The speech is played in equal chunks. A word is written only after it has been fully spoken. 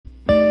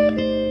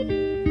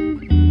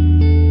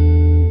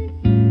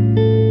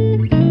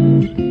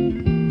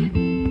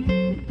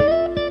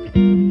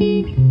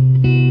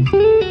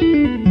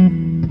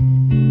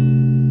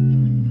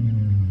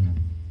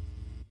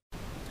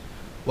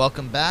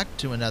Welcome back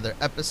to another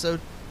episode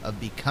of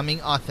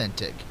Becoming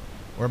Authentic,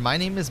 where my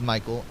name is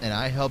Michael and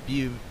I help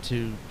you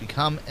to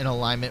become in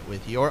alignment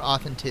with your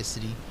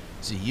authenticity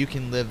so you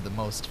can live the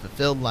most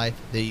fulfilled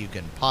life that you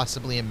can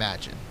possibly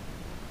imagine.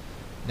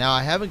 Now,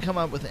 I haven't come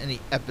up with any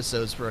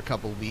episodes for a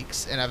couple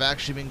weeks, and I've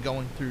actually been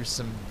going through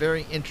some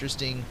very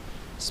interesting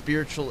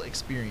spiritual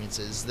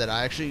experiences that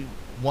I actually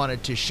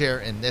wanted to share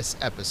in this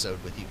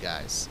episode with you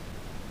guys.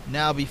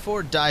 Now,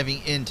 before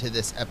diving into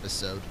this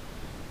episode,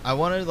 I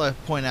wanted to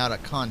point out a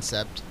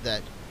concept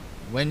that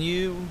when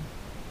you're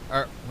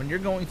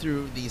going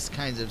through these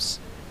kinds of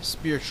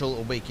spiritual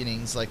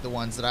awakenings like the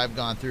ones that I've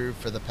gone through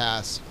for the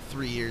past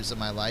 3 years of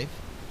my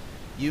life,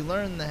 you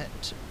learn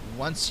that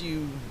once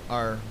you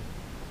are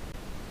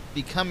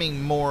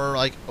becoming more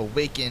like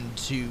awakened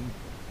to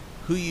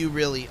who you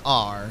really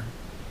are,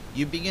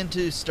 you begin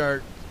to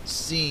start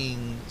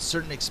seeing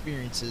certain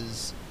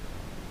experiences,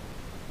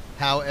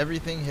 how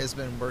everything has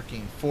been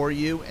working for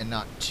you and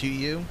not to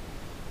you.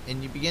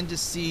 And you begin to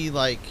see,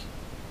 like,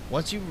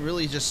 once you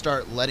really just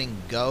start letting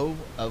go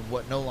of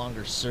what no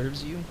longer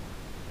serves you,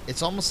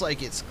 it's almost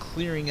like it's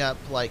clearing up,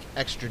 like,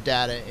 extra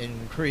data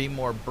and creating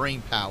more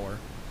brain power.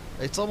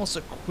 It's almost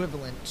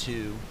equivalent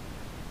to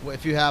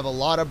if you have a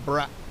lot of,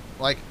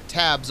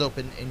 tabs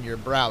open in your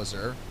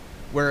browser,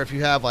 where if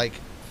you have,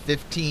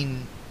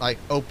 15,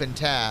 open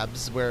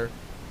tabs where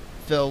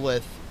fill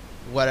with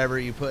whatever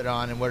you put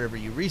on and whatever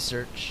you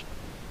research,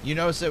 you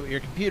notice that your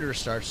computer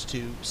starts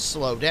to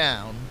slow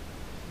down.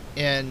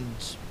 And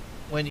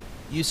when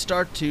you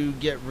start to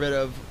get rid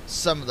of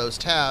some of those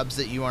tabs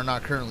that you are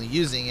not currently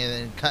using and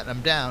then cutting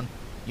them down,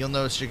 you'll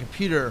notice your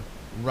computer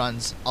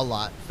runs a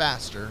lot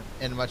faster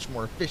and much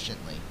more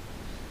efficiently.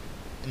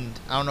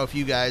 And I don't know if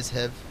you guys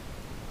have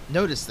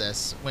noticed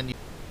this, when you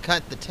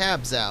cut the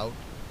tabs out,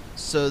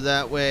 so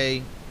that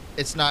way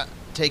it's not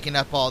taking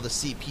up all the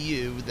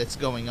CPU that's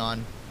going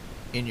on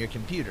in your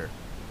computer.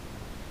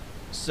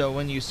 So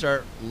when you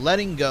start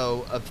letting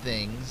go of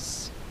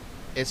things,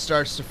 it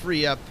starts to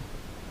free up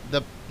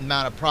the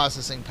amount of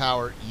processing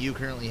power you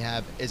currently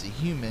have as a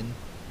human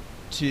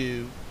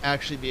to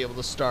actually be able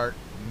to start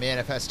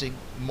manifesting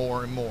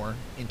more and more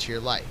into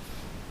your life.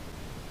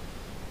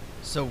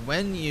 So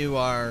when you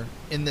are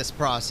in this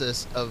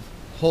process of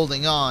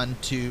holding on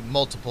to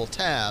multiple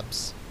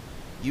tabs,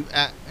 you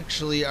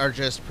actually are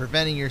just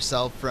preventing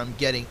yourself from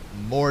getting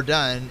more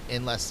done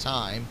in less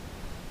time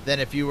than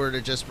if you were to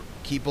just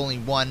keep only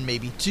one,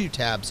 maybe two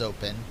tabs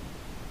open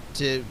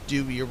to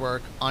do your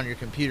work on your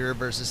computer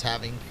versus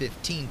having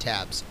 15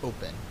 tabs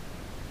open.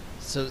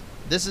 So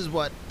this is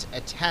what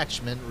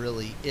attachment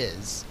really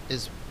is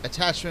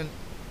attachment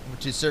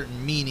to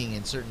certain meaning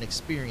and certain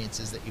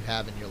experiences that you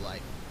have in your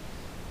life.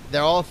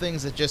 They're all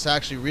things that just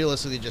actually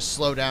realistically just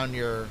slow down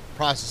your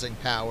processing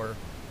power,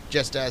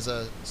 just as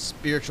a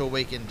spiritual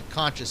awakened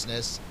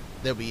consciousness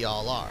that we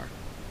all are.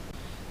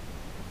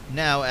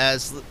 Now,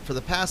 as for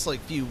the past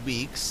few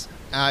weeks,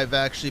 I've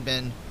actually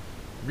been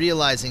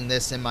realizing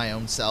this in my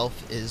own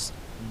self, is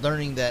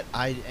learning that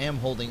I am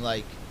holding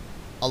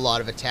a lot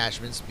of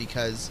attachments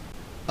because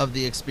of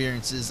the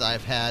experiences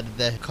I've had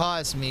that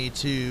caused me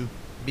to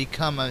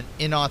become an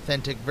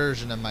inauthentic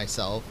version of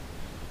myself,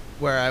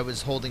 where I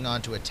was holding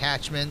on to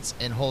attachments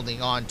and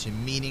holding on to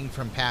meaning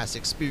from past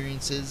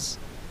experiences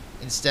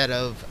instead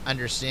of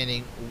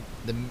understanding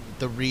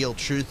the real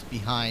truth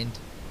behind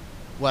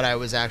what I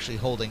was actually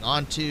holding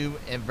on to,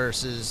 and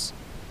versus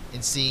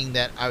in seeing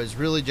that I was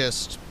really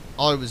just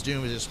all I was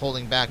doing was just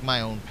holding back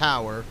my own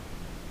power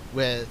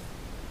with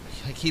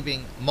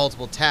keeping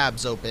multiple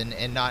tabs open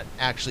and not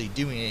actually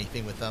doing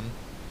anything with them,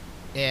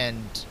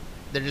 and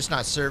they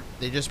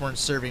just weren't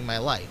serving my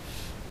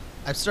life.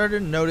 I've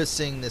started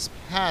noticing this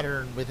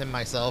pattern within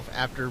myself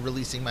after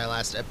releasing my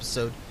last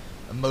episode,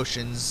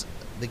 Emotions,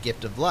 the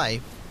Gift of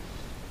Life,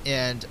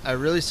 and I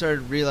really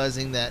started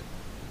realizing that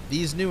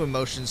these new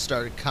emotions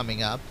started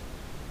coming up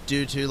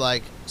due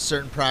to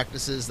certain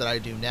practices that I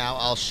do now.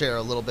 I'll share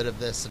a little bit of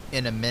this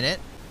in a minute.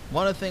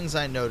 One of the things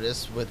I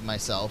noticed with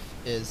myself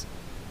is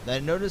that I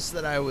noticed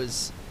that I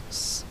was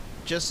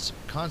just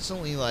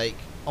constantly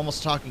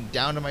almost talking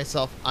down to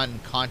myself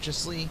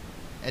unconsciously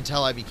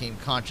until I became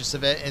conscious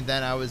of it, and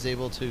then I was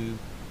able to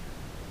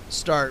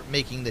start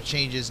making the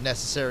changes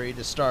necessary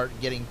to start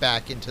getting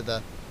back into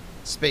the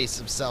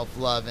space of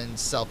self-love and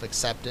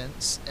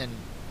self-acceptance and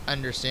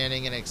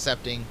understanding and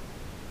accepting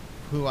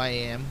who I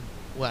am,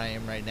 what I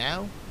am right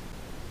now.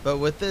 But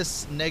with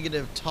this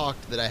negative talk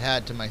that I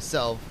had to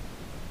myself,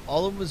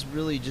 all it was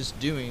really just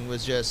doing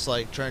was just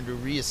trying to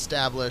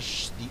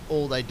reestablish the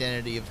old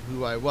identity of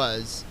who I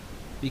was,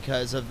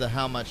 because of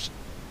how much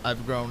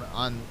I've grown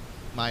on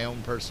my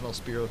own personal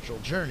spiritual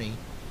journey.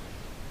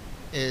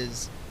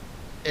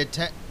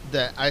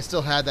 That I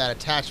still had that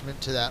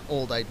attachment to that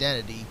old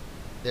identity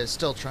that's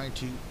still trying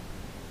to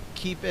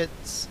keep it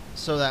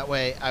so that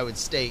way I would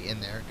stay in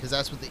there, because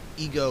that's what the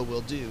ego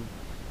will do,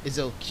 is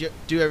it'll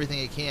do everything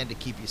it can to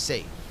keep you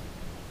safe,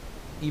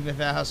 even if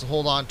it has to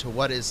hold on to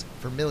what is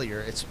familiar.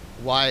 It's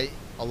why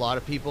a lot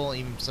of people,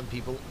 even some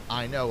people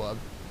I know of,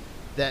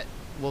 that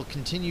will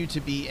continue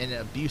to be in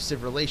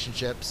abusive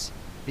relationships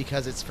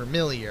because it's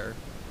familiar.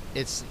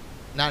 It's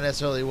not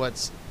necessarily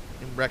what's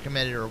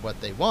recommended or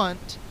what they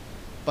want,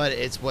 but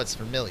it's what's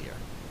familiar.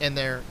 And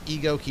their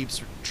ego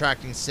keeps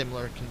attracting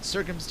similar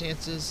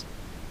circumstances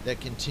that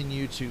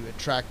continue to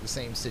attract the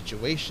same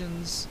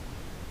situations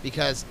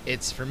because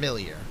it's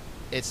familiar.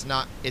 It's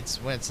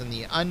when it's in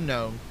the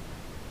unknown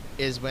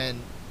is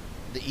when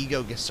the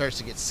ego starts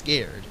to get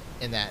scared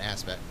in that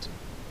aspect.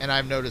 And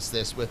I've noticed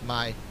this with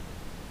my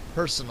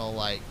personal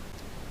life,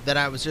 that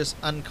I was just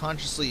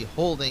unconsciously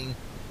holding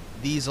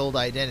these old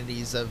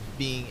identities of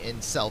being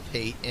in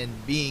self-hate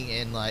and being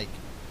in like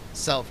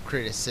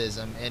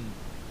self-criticism and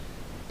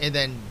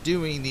then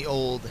doing the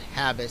old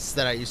habits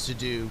that I used to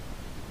do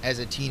as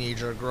a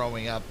teenager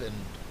growing up and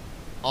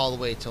all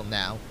the way till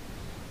now.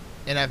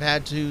 And I've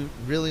had to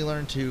really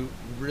learn to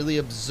really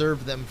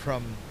observe them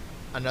from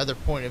another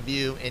point of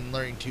view and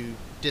learning to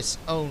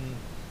disown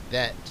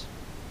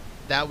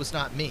that was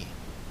not me.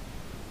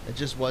 It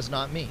just was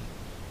not me.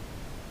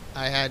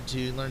 I had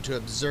to learn to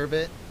observe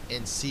it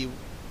and see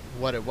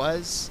what it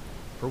was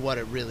for what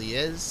it really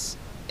is,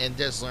 and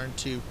just learn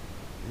to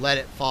let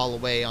it fall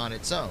away on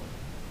its own.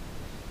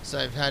 So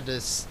I've had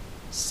to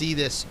see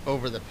this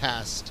over the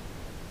past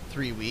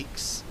 3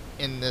 weeks,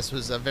 and this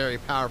was a very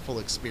powerful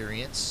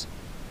experience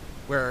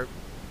where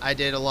I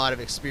did a lot of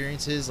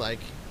experiences like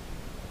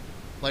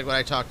what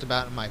I talked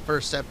about in my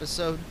first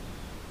episode,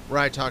 where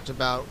I talked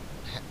about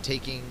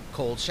taking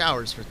cold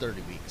showers for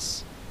 30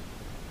 weeks.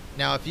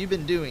 Now, if you've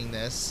been doing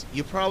this,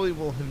 you probably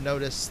will have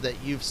noticed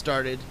that you've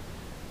started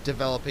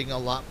developing a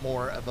lot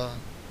more of a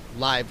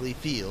lively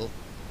feel,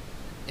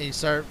 and you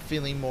start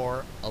feeling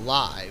more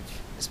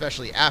alive,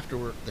 especially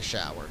after the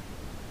shower,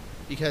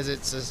 because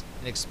it's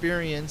an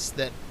experience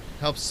that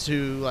helps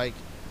to like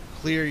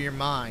clear your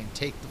mind,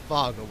 take the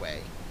fog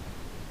away,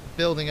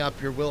 building up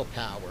your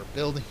willpower,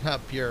 building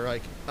up your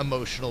like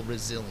emotional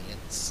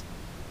resilience,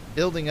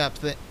 building up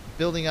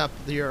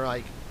your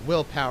like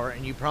willpower.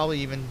 And you probably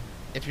even,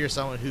 if you're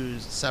someone who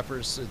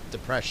suffers with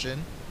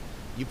depression,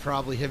 you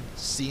probably have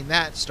seen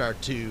that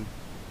start to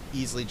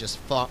easily just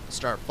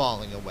start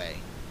falling away.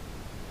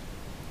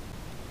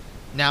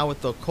 Now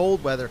with the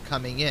cold weather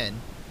coming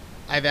in,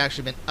 I've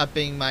actually been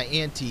upping my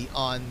ante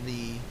on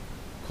the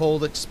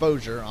cold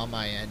exposure on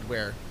my end,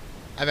 where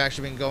I've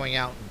actually been going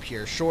out in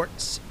pure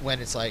shorts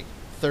when it's like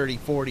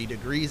 30-40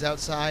 degrees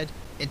outside,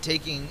 and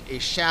taking a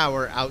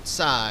shower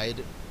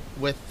outside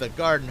with the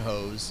garden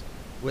hose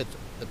with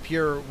the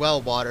pure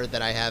well water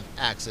that I have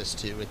access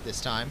to at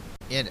this time,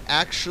 and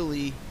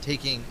actually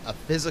taking a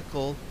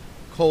physical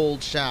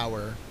cold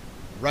shower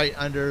right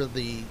under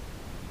the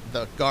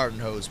garden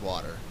hose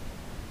water,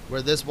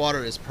 where this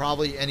water is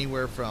probably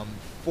anywhere from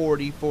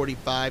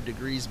 40-45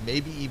 degrees,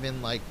 maybe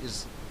even like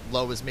as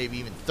low as maybe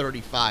even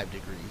 35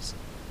 degrees.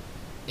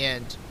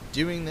 And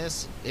doing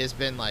this has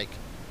been like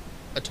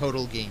a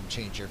total game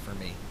changer for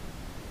me,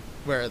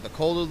 where the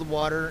colder the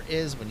water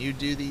is when you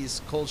do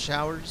these cold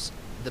showers,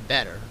 the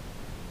better.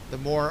 The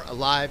more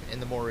alive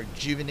and the more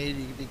rejuvenated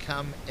you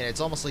become, and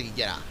it's almost like you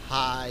get a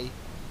high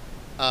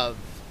of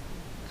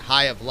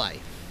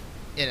life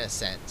in a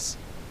sense,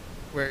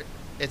 where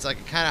it's like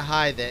a kind of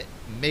high that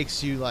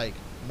makes you like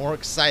more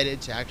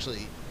excited to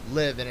actually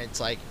live. And it's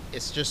like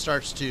it just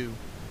starts to,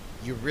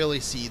 you really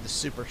see the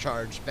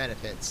supercharged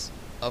benefits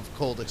of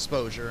cold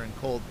exposure and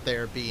cold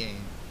therapy and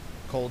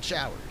cold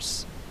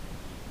showers.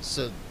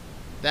 So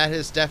that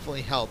has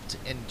definitely helped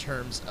in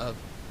terms of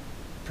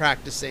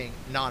practicing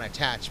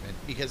non-attachment,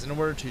 because in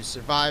order to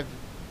survive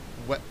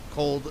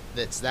cold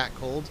that's that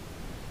cold,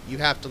 you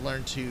have to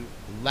learn to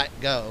let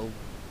go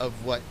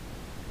of what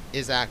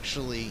is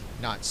actually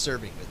not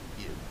serving with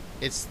you.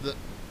 It's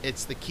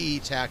the key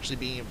to actually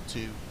being able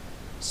to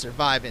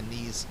survive in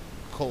these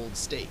cold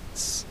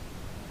states.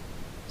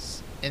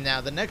 And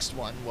now the next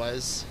one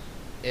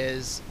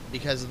is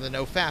because of the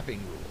no fapping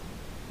rule.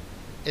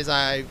 Is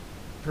I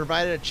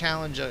provided a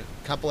challenge a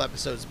couple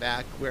episodes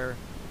back where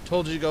I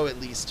told you to go at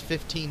least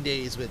 15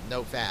 days with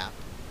no fap.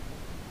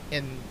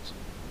 And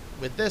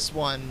with this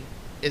one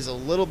is a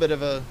little bit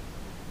of a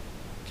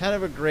kind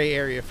of a gray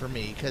area for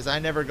me, because I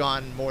never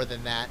gone more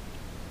than that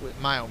with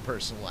my own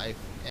personal life.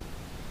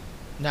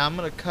 Now I'm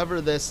going to cover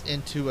this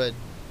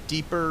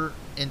deeper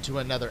into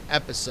another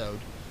episode,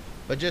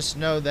 but just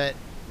know that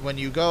when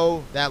you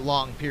go that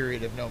long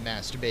period of no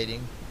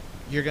masturbating,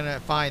 you're going to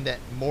find that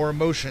more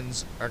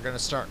emotions are going to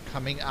start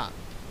coming up.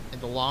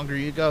 And the longer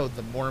you go,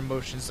 the more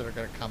emotions that are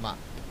going to come up.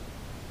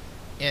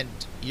 And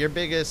your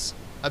biggest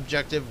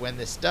objective when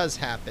this does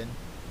happen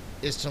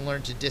is to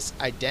learn to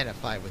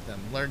disidentify with them.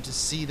 Learn to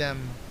see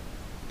them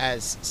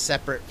as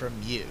separate from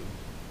you.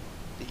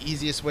 The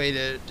easiest way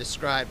to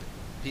describe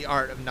the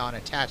art of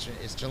non-attachment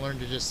is to learn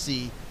to just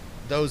see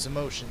those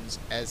emotions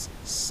as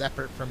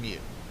separate from you.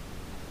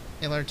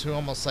 And learn to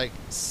almost like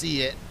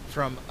see it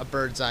from a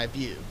bird's eye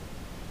view.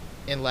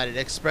 And let it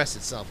express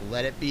itself.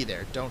 Let it be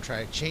there. Don't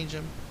try to change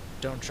them.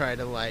 Don't try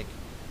to like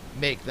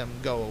make them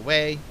go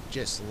away.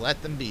 Just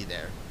let them be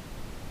there.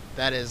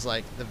 That is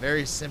like the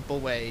very simple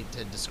way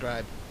to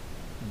describe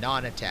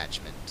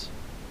non-attachment.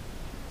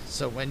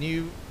 So when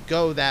you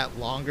go that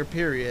longer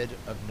period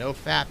of no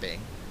fapping,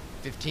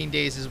 15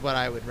 days is what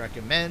I would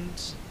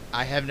recommend.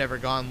 I have never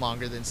gone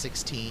longer than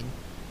 16.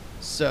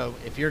 So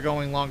if you're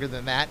going longer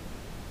than that,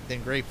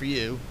 then great for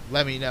you.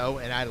 Let me know,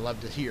 and I'd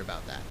love to hear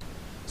about that.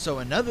 So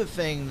another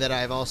thing that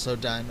I've also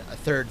done, a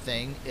third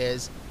thing,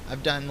 is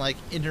I've done like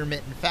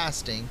intermittent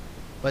fasting,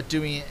 but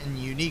doing it in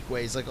unique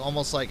ways, like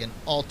almost like an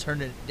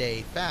alternate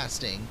day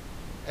fasting,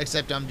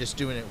 except I'm just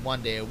doing it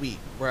one day a week,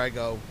 where I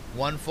go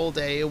one full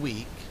day a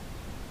week,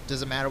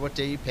 doesn't matter what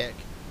day you pick,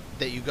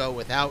 that you go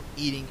without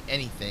eating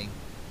anything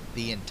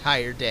the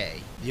entire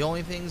day. The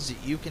only things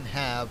that you can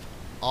have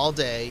all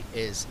day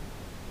is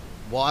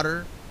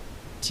water,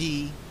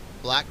 tea,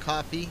 black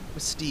coffee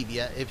with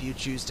stevia if you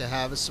choose to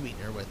have a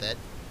sweetener with it,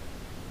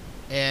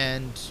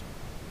 and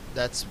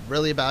that's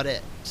really about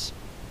it.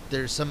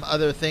 There's some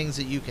other things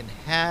that you can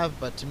have,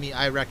 but to me,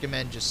 I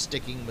recommend just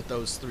sticking with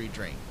those 3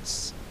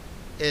 drinks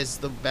is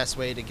the best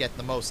way to get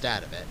the most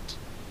out of it.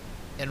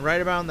 And right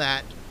around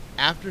that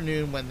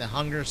afternoon, when the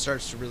hunger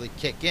starts to really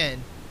kick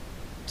in,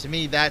 to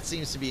me, that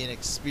seems to be an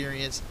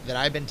experience that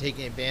I've been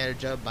taking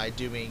advantage of by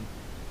doing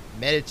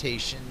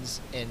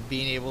meditations and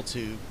being able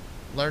to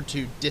learn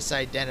to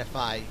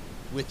disidentify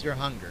with your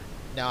hunger.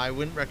 Now, I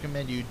wouldn't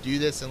recommend you do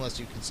this unless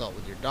you consult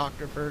with your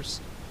doctor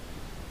first.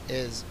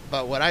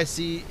 But what I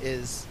see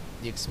is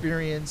the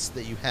experience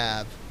that you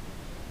have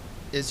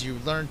is you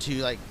learn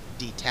to like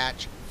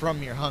detach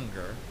from your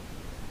hunger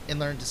and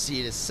learn to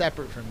see it as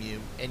separate from you,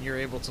 and you're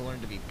able to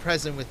learn to be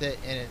present with it,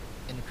 and it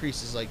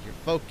increases like your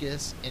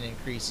focus and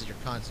increases your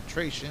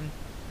concentration.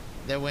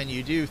 That when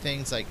you do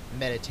things like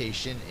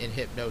meditation and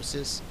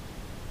hypnosis,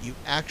 you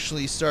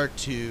actually start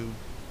to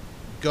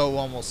go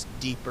almost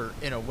deeper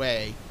in a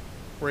way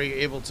where you're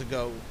able to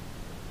go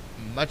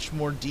much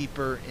more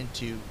deeper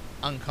into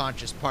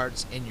unconscious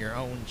parts in your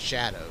own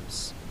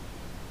shadows.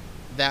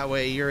 That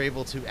way you're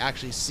able to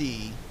actually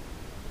see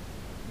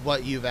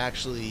what you've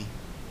actually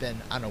been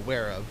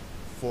unaware of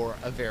for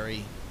a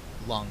very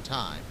long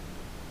time.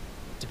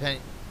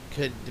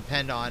 Could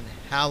depend on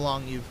how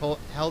long you've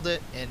held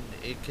it, and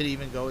it could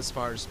even go as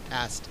far as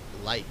past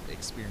life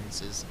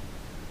experiences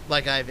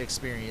like I've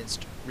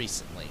experienced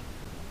recently.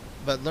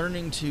 But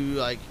learning to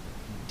like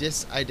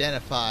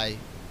disidentify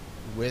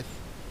with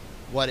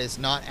what is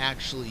not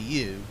actually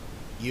you,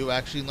 you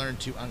actually learn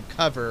to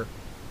uncover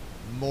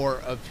more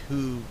of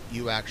who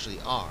you actually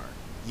are.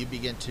 You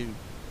begin to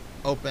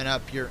open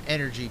up your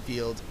energy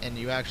field, and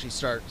you actually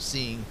start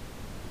seeing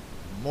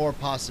more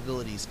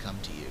possibilities come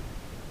to you.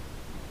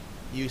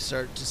 You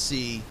start to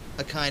see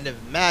a kind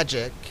of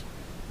magic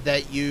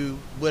that you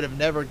would have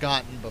never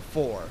gotten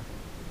before.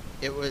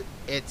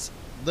 It's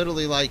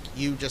literally like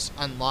you just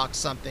unlock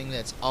something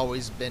that's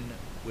always been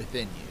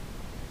within you.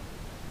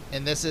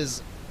 And this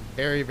is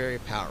very, very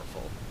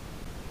powerful.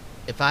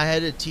 If I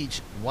had to teach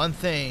one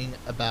thing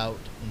about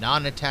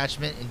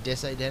non-attachment and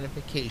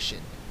disidentification,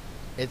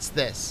 it's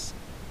this.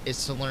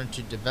 It's to learn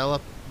to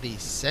develop the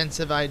sense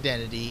of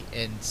identity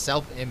and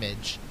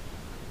self-image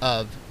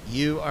of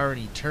you are an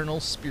eternal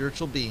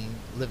spiritual being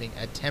living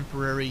a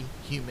temporary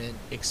human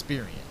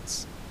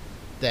experience.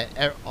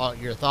 That all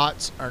your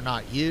thoughts are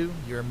not you,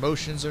 your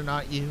emotions are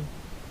not you,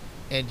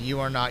 and you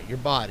are not your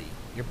body.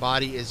 Your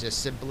body is just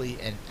simply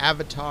an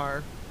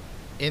avatar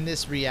in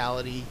this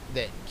reality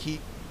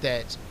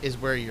that is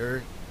where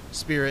your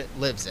spirit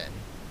lives in.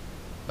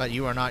 But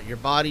you are not your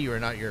body, you are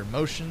not your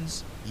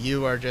emotions.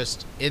 You are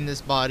just in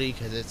this body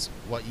because it's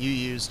what you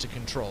use to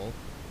control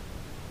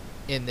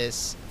in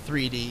this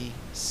 3D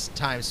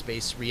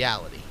time-space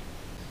reality.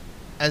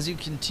 As you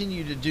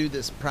continue to do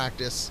this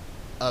practice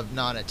of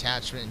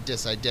non-attachment and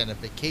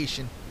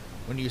disidentification,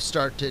 when you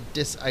start to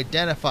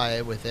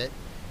disidentify with it,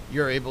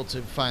 you're able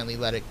to finally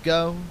let it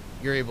go,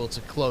 you're able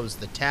to close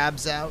the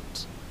tabs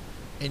out,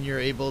 and you're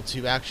able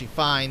to actually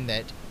find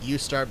that you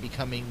start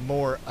becoming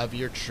more of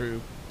your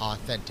true,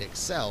 authentic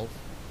self,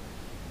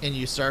 and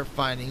you start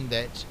finding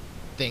that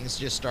things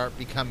just start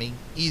becoming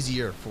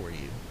easier for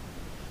you.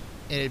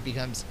 And it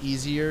becomes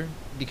easier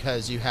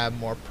because you have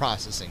more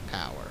processing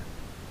power.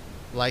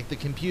 Like the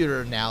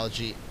computer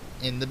analogy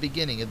in the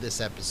beginning of this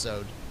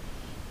episode,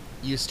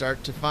 you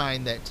start to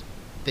find that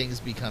things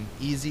become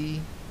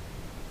easy,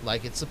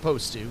 like it's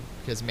supposed to,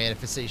 because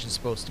manifestation is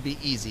supposed to be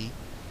easy.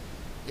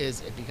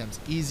 It becomes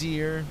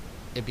easier,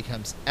 it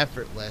becomes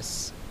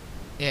effortless,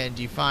 and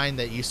you find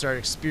that you start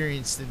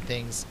experiencing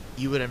things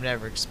you would have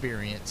never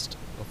experienced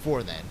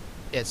before then.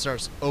 It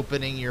starts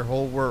opening your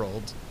whole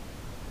world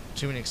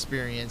to an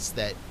experience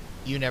that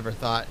you never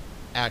thought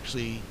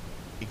actually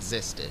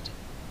existed.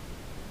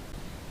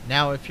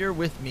 Now, if you're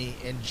with me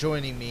and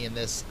joining me in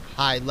this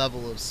high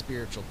level of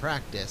spiritual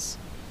practice,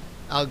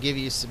 I'll give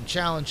you some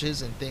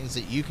challenges and things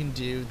that you can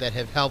do that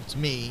have helped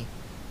me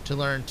to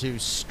learn to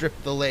strip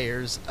the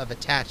layers of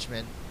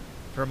attachment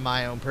from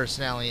my own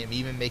personality, and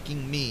even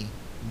making me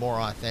more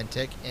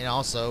authentic, and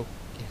also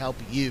help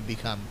you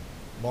become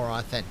more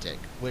authentic,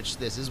 which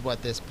this is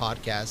what this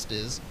podcast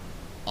is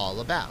all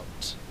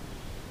about.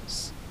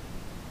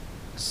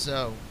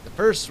 So the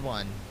first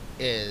one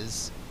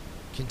is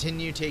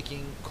continue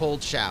taking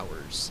cold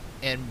showers.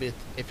 And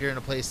if you're in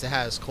a place that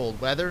has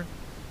cold weather,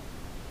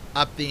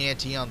 up the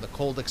ante on the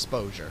cold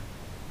exposure.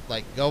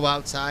 Like, go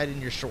outside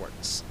in your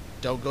shorts.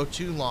 Don't go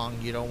too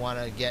long. You don't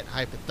want to get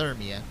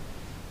hypothermia.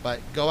 But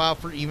go out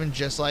for even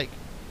just like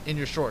in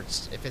your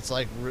shorts. If it's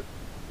like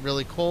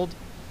really cold,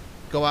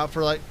 go out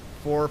for like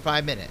 4 or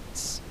 5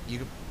 minutes. You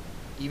could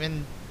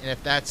even, and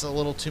if that's a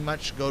little too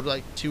much, go to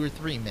like 2 or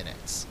 3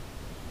 minutes.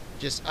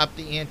 Just up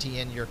the ante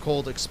in your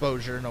cold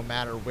exposure no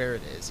matter where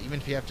it is. Even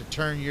if you have to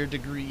turn your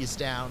degrees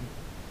down,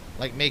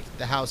 like make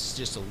the house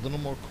just a little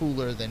more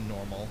cooler than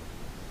normal,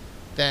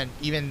 then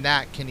even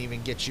that can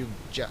even get you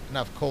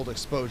enough cold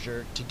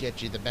exposure to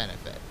get you the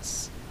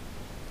benefits.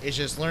 It's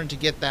just learn to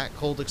get that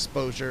cold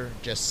exposure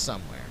just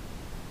somewhere.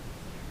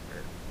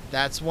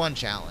 That's one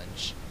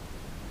challenge.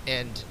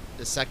 And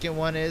the second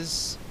one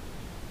is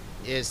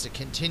to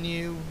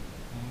continue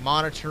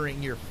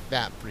monitoring your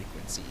fat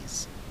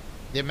frequencies.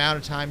 The amount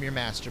of time you're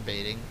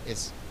masturbating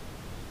is,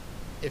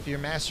 if you're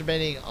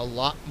masturbating a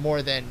lot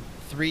more than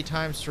 3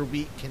 times per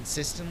week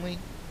consistently,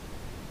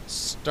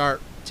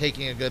 start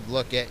taking a good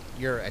look at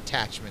your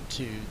attachment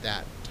to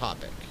that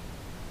topic.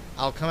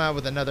 I'll come out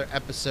with another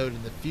episode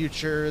in the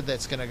future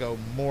that's going to go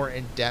more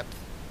in depth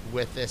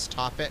with this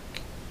topic.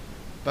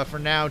 But for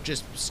now,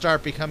 just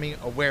start becoming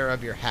aware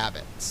of your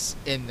habits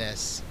in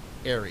this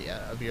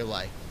area of your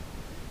life.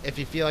 If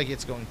you feel like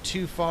it's going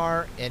too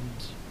far and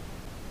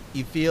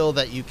you feel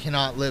that you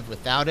cannot live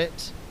without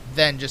it,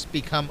 then just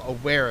become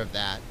aware of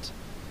that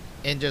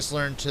and just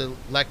learn to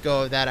let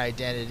go of that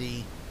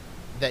identity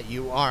that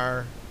you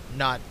are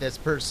not this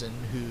person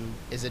who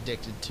is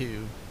addicted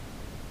to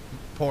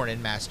porn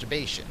and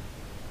masturbation.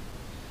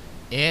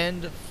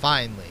 And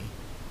finally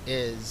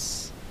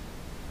is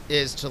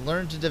to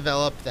learn to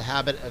develop the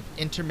habit of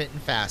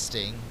intermittent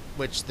fasting,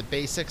 which the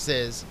basics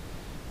is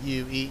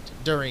you eat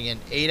during an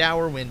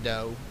 8-hour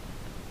window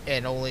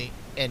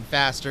and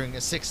fast during a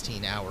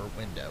 16-hour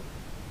window.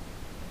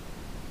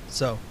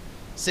 So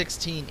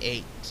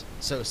 16-8.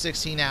 So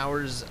 16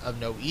 hours of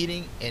no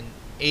eating and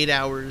 8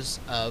 hours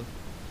of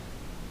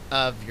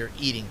your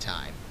eating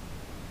time.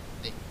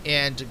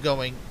 And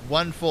going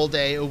 1 full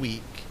day a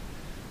week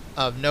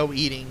of no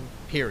eating,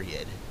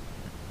 period.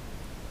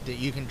 That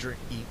you can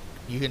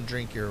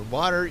drink your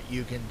water,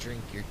 you can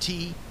drink your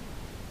tea,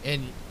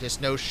 and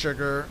just no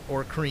sugar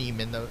or cream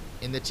in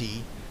the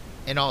tea,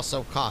 and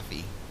also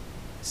coffee.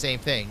 Same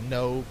thing,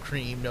 no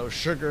cream, no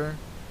sugar,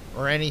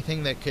 or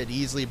anything that could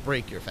easily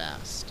break your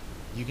fast.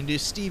 You can do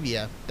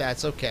stevia,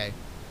 that's okay,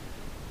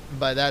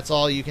 but that's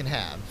all you can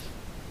have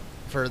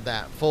for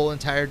that full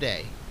entire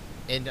day.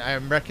 And I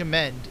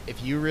recommend,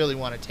 if you really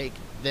want to take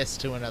this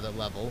to another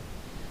level,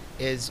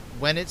 is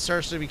when it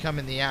starts to become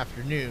in the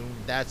afternoon,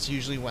 that's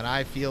usually when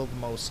I feel the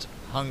most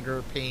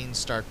hunger pains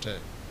start to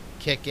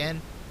kick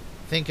in.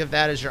 Think of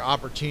that as your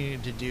opportunity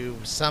to do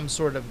some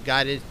sort of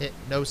guided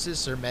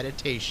hypnosis or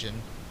meditation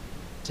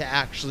to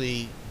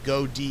actually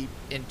go deep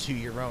into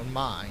your own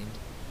mind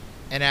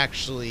and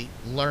actually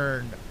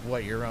learn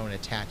what your own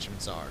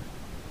attachments are.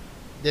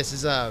 This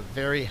is a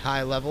very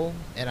high level,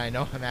 and I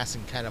know I'm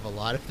asking kind of a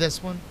lot of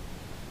this one,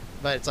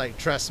 but it's like,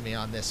 trust me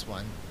on this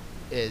one,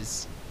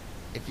 is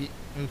if you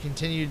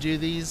continue to do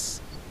these,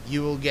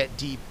 you will get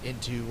deep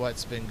into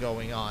what's been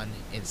going on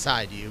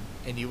inside you,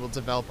 and you will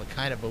develop a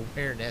kind of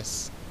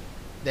awareness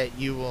that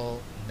you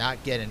will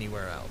not get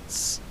anywhere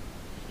else.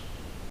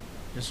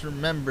 Just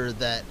remember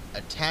that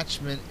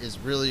attachment is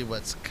really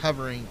what's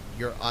covering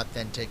your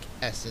authentic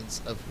essence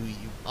of who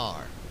you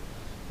are.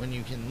 When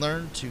you can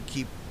learn to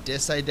keep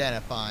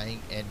disidentifying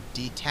and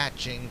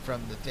detaching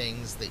from the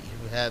things that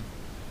you have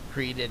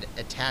created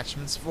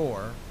attachments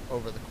for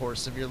over the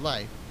course of your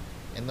life,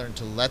 and learn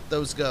to let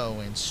those go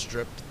and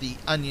strip the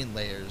onion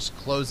layers,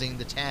 closing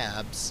the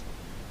tabs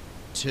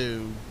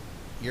to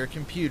your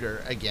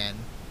computer again.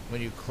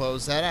 When you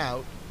close that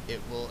out,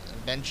 it will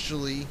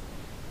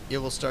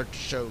start to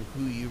show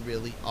who you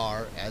really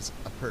are as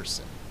a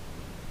person,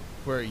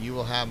 where you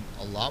will have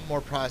a lot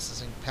more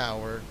processing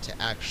power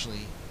to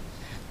actually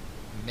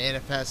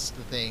manifest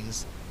the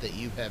things that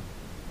you have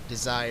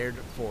desired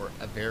for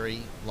a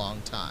very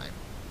long time.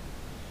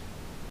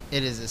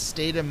 It is a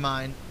state of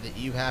mind that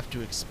you have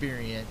to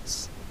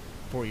experience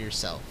for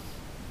yourself.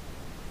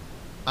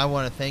 I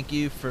want to thank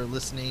you for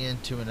listening in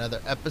to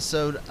another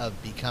episode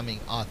of Becoming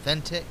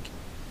Authentic,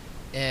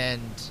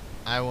 and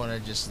I want to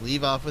just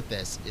leave off with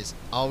this, is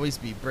always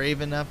be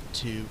brave enough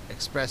to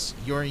express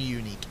your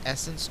unique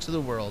essence to the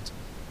world,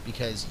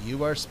 because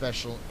you are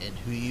special in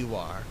who you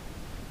are.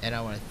 And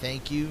I want to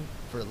thank you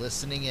for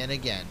listening in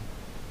again.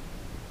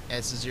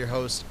 This is your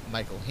host,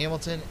 Michael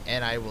Hamilton,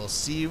 and I will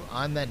see you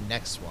on the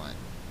next one.